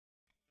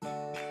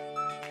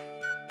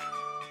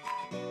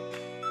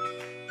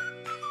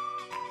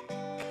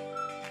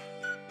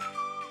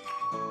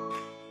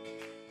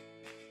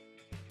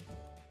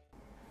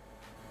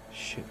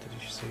shit did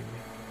you see me?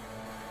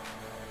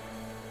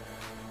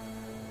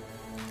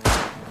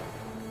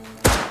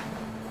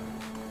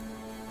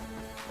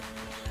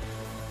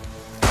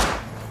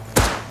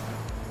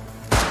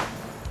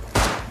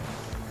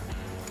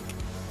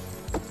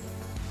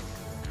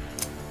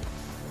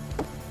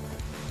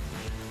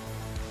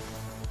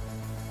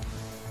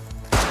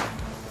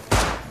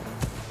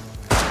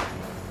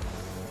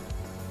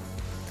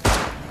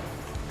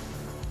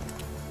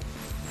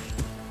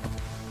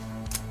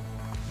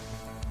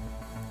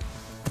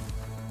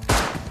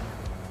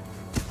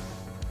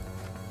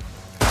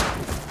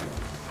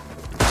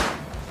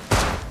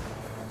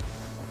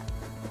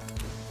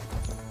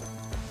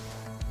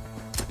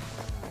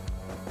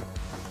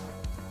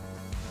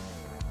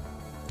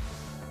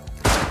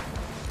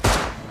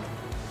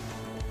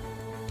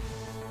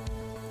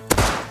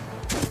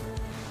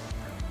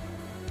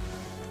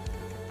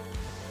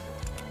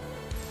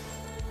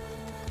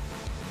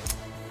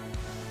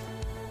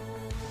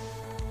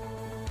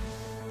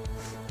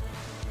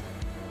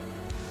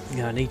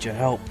 Yeah, I need your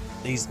help.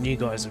 These new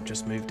guys have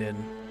just moved in,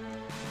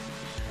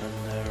 and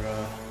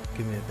they're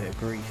giving me a bit of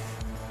grief.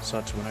 So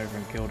I just went over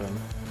and killed them.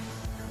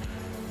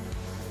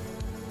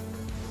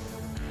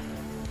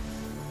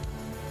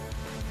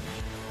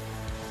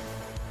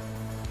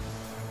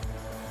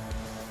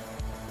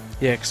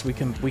 Yeah, because we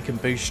can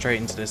boost straight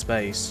into this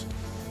base,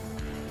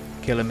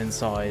 kill them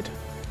inside,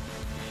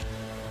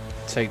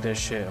 take their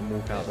shit, and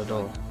walk out the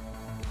door.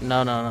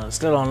 No,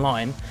 still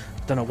online.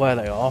 Don't know where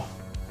they are.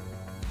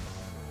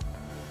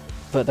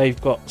 But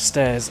they've got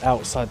stairs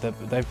outside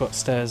they've got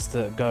stairs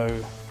that go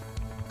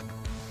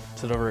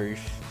to the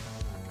roof.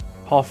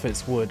 Half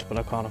it's wood, but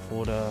I can't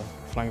afford a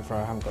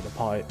flamethrower. I haven't got the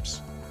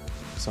pipes,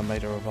 so I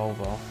made a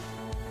revolver.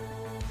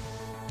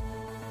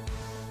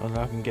 And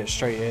I can get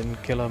straight in,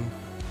 kill them.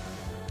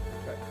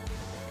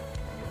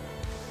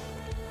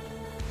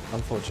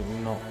 Unfortunately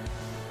not.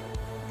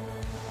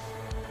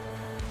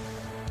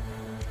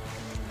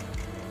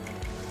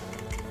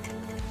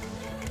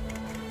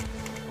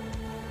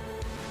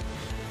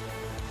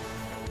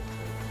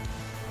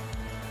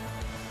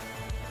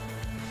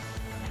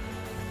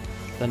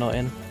 They're not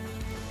in.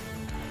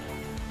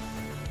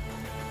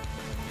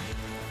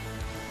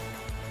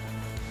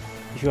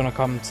 If you want to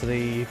come to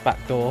the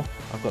back door,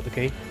 I've got the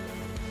key.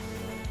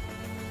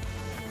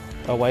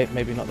 Oh wait,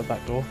 maybe not the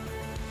back door.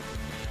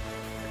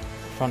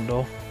 Front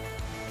door.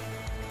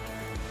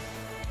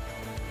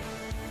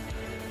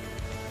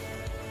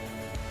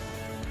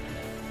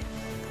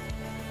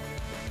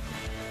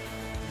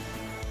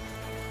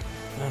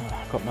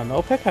 Oh, got my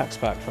metal pickaxe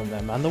back from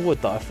them and the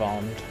wood that I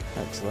farmed.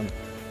 Excellent.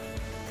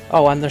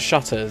 Oh, and the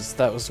shutters.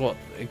 That was what...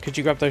 Could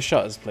you grab those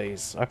shutters,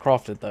 please? I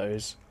crafted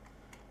those.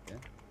 Yeah.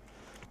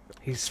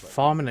 He's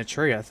farming a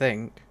tree, I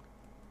think.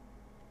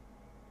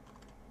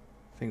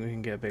 I think we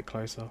can get a bit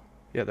closer.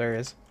 Yeah, there he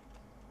is.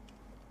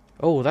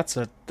 Oh, that's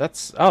a...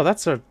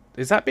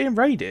 Is that being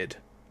raided?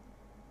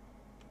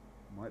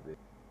 Might be.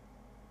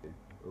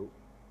 Oh.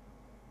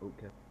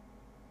 Okay.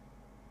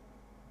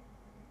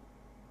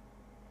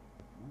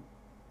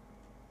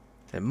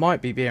 It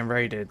might be being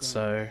raided,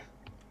 so...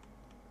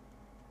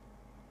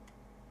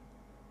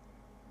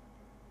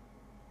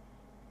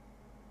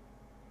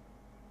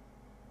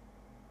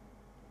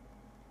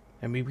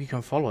 I mean, we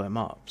can follow him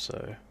up, so...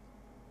 Yeah,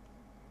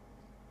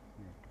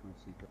 can I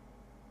see that?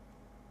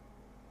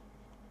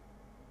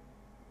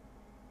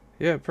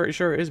 Yeah, pretty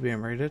sure it is being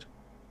raided.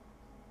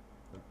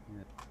 But,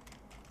 yeah.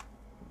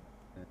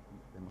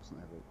 They mustn't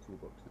have a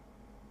toolbox.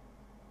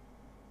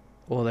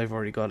 Or they've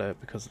already got it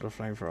because of the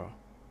flamethrower.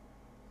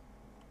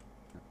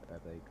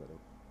 Have they got it?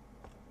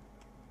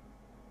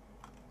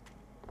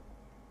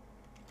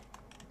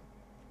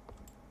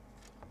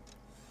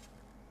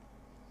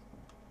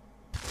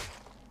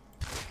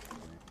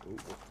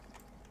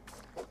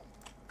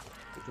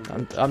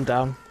 I'm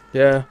down.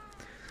 Yeah.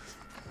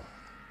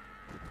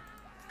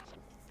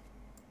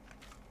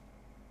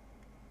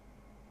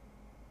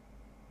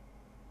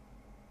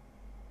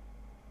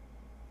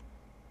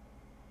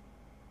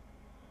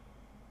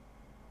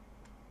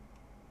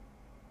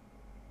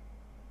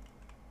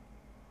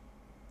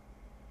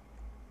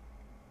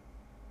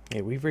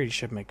 Yeah, we really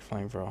should make a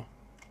flamethrower.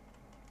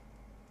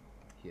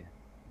 Yeah,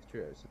 it's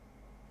true.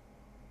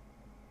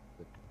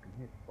 But I can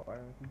hear fire,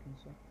 I think,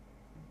 inside.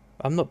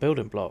 I'm not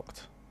building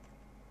blocked.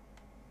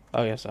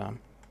 Oh yes, I am.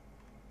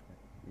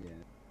 Yeah.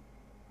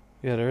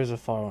 Yeah, there is a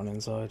fire on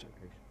inside.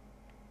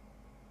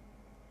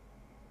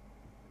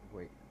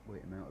 Wait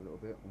him out a little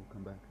bit. We'll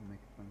come back and make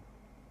it fun.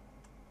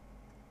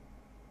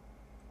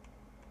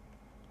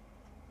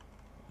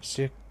 I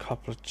see a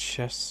couple of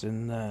chests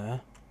in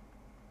there.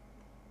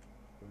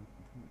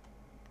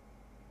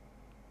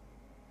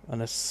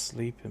 And a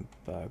sleeping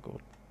bag or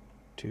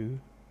two.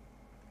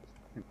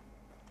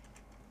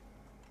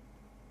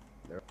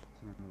 They're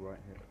on the right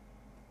here.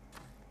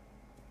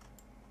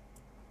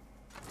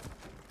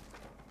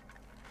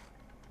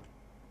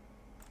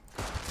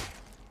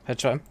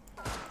 Headshot him.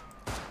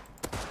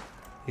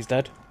 He's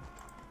dead.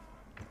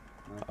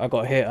 Nice. I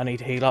got hit. I need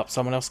to heal up.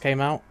 Someone else came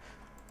out.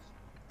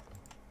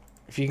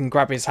 If you can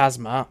grab his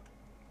hazmat,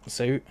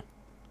 Suit.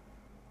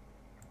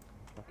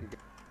 Fucking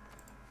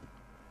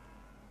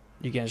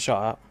You getting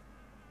shot at?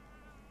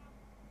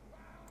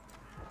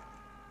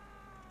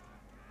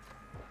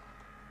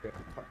 for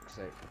fuck's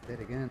sake. Dead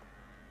again.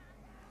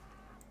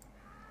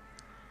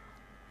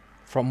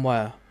 From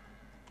where?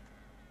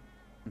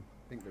 I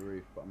think the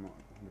roof, but I'm not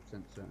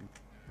 100% certain.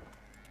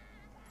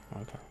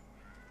 Okay.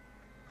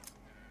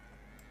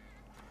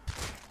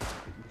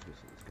 Useless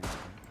at this game.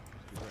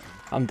 Just do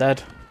that. I'm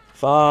dead.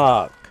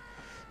 Fuck.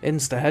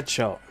 Insta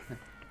headshot.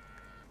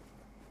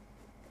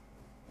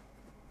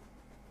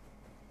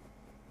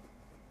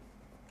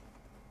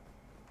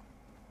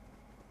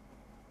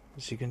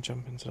 Is he gonna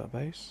jump into that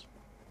base?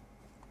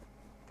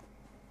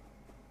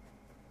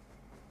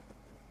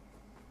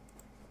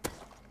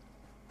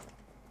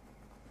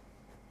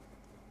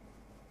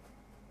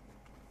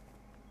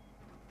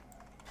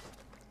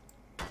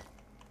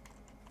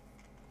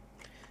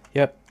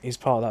 Yep, he's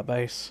part of that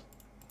base.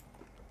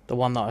 The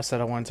one that I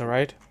said I wanted to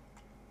raid.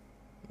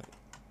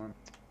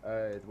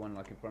 The one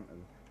like in front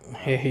of.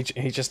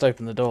 He just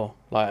opened the door.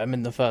 Like, I'm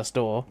in the first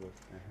door.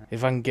 Uh-huh.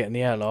 If I can get in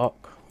the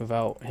airlock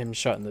without him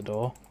shutting the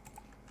door.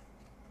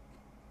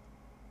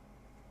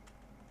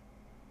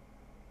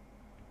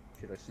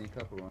 Should I sneak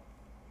up or what?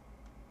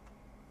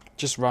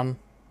 Just run.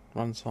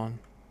 Run's fine.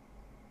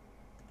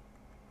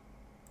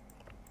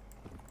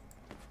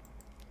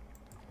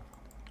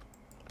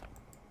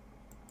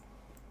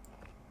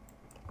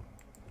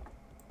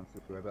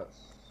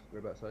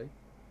 Whereabouts are you?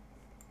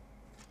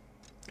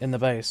 In the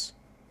base.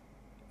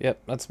 Yep,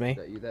 that's me. Is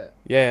that you there?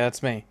 Yeah,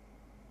 that's me.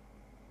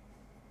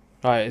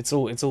 Right, it's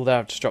all there.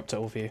 I've just dropped it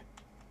all for you.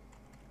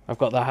 I've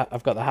got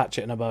the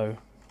hatchet and a bow.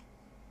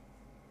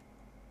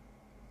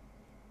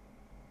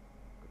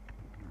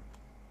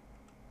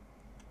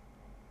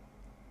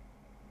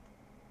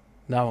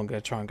 Now I'm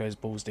gonna try and go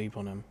balls deep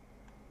on him.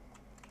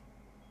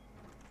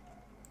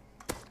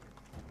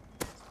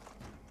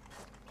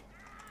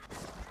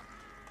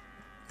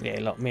 Yeah,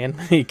 he locked me in.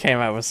 He came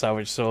out with a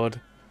salvage sword.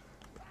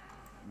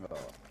 Oh.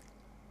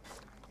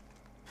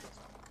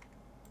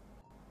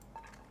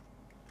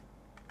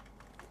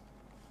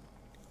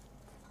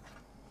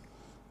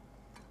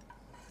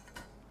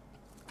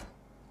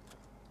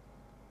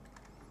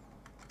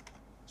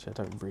 So I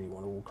don't really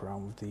want to walk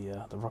around with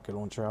the rocket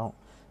launcher out.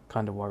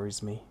 Kind of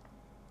worries me.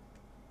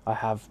 I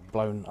have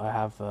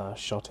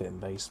shot it in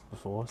base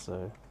before,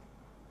 so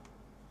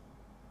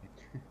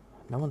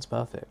no one's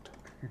perfect.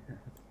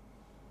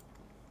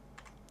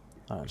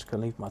 I'm just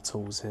gonna leave my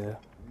tools here.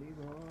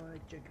 Leroy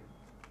Jenkins.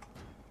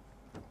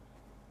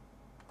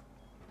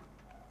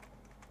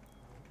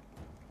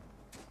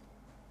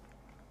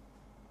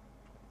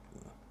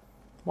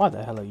 Why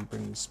the hell are you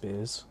bringing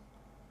spears?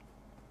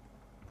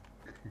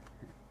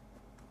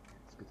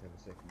 It's good to have a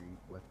secondary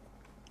weapon.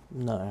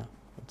 No,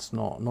 it's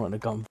not. Not in a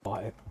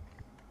gunfight.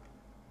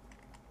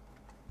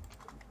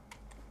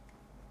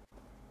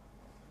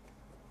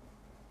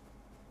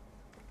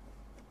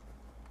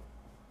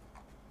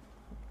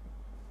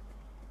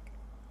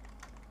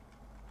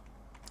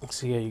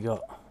 So yeah, you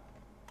got.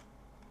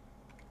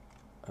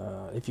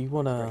 If you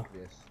wanna,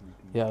 Yes, you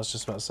can- yeah, I was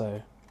just about to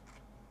say.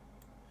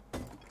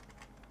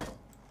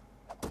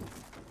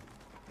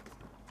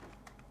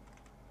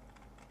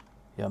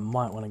 Yeah, I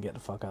might want to get the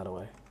fuck out of the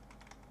way.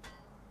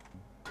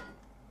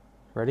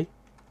 Ready?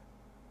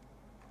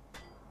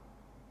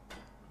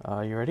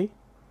 You ready?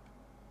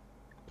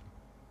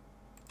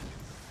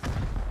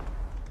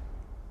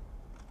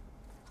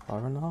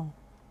 Fire in the hole.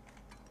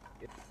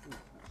 Yep. Ooh, nice.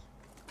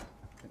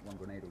 I think one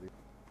grenade will do.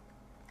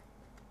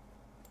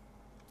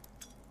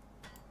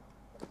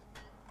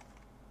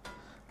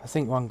 I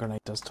think one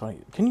grenade does 20.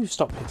 Can you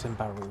stop hitting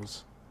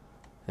barrels?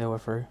 Yeah, we're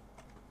through.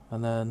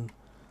 And then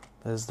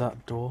there's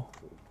that door.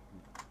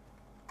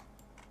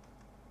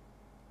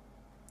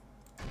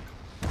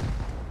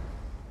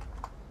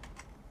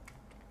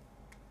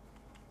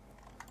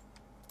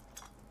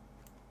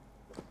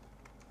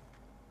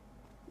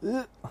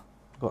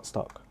 Got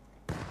stuck.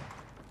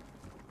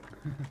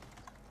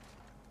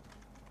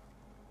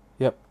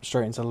 Yep,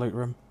 straight into the loot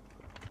room.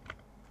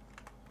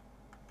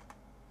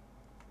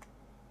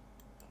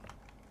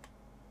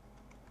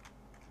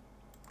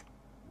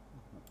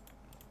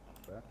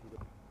 Back, you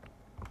got-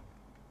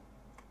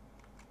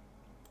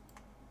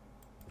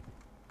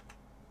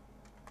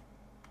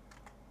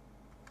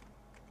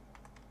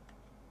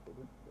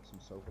 Got some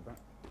sulfur back.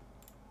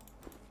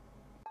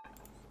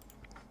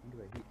 Wonder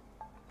where he.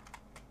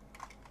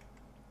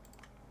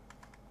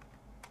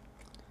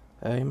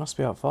 He must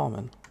be out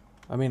farming.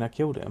 I mean, I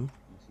killed him.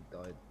 Unless he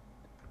died.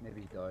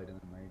 Maybe he died in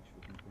a rage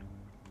or something.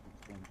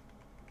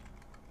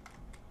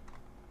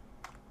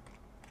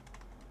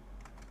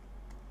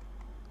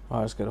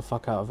 Alright, let's get the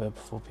fuck out of here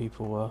before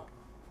people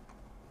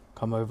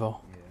come over.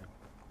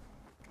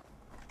 Yeah.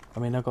 I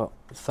mean, I got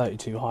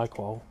 32 high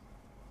qual.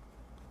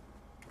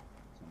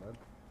 It's not bad.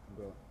 I've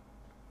got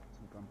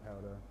some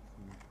gunpowder,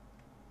 some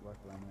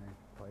rifle ammo,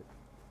 pipe.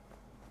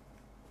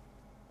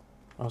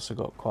 I also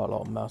got quite a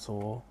lot of metal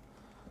ore.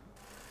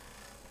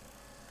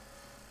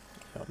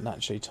 It'll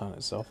naturally turn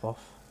itself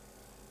off.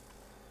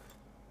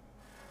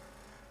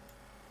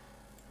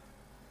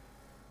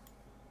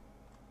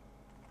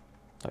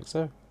 Like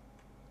so.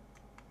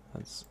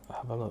 Let's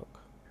have a look.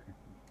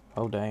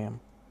 Oh damn.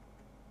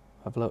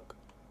 Have a look.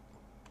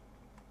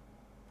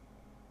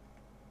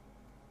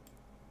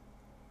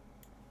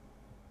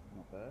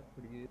 Not bad,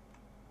 pretty good.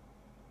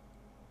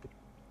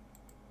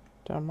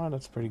 Damn right,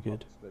 that's pretty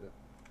good.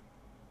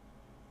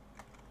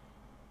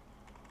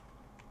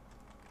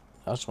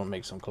 I just want to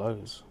make some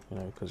clothes, you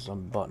know, because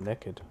I'm butt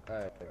naked.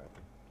 Right.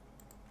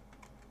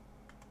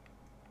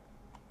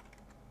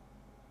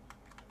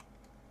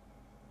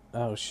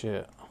 Oh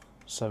shit.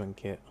 7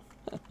 kit.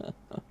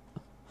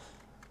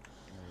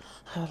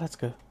 Let's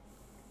go.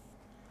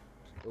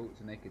 Oh,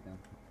 it's a naked down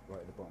right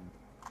at the bottom.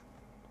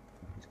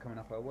 He's coming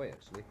up our way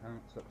actually. Hang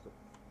on, stop.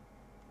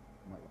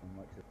 Might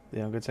to...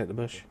 Yeah, I'm gonna take the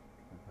bush.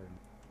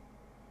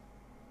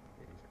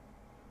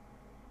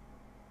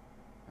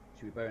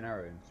 Should we bow and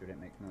arrow him so we don't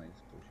make noise?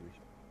 Or should we...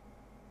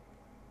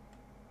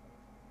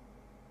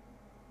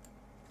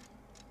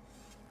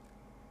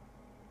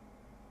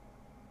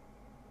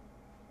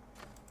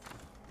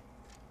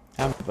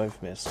 And we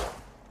both missed.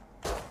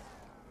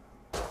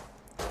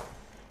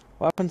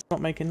 What happens to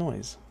not making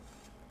noise?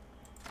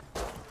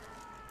 Fuck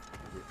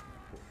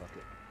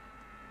it.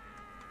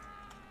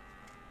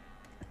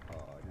 Oh,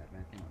 I didn't have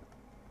anything on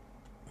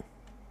it.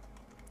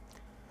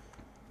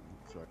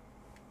 Sorry.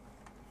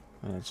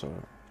 Yeah, it's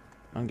alright.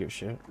 I don't give a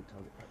shit. Good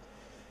target practice.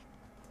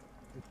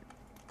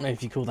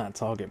 If you call that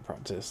target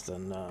practice,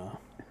 then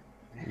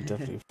you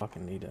definitely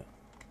fucking need it.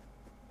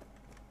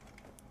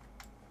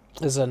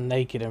 There's a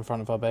naked in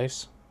front of our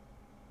base.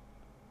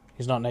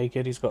 He's not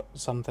naked, he's got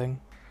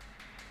something.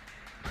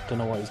 Don't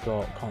know what he's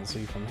got, can't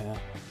see from here.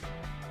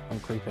 I'm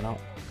creeping up.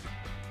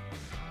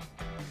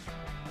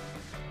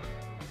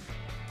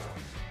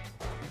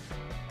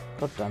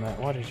 God damn it,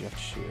 why did you have to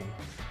shoot him?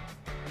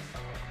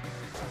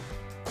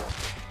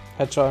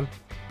 Headshot him.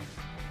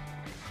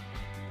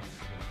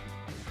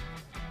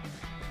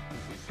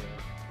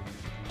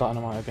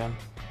 Dynamite again.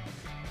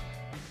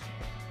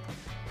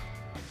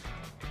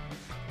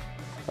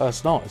 Oh,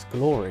 it's not, it's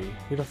Glory.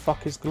 Who the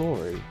fuck is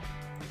Glory?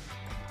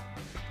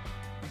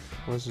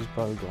 Where's his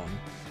bow gone?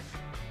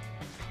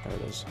 There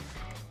it is.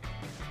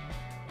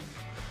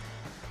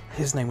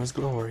 His name was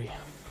Glory.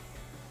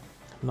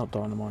 Not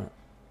Dynamite.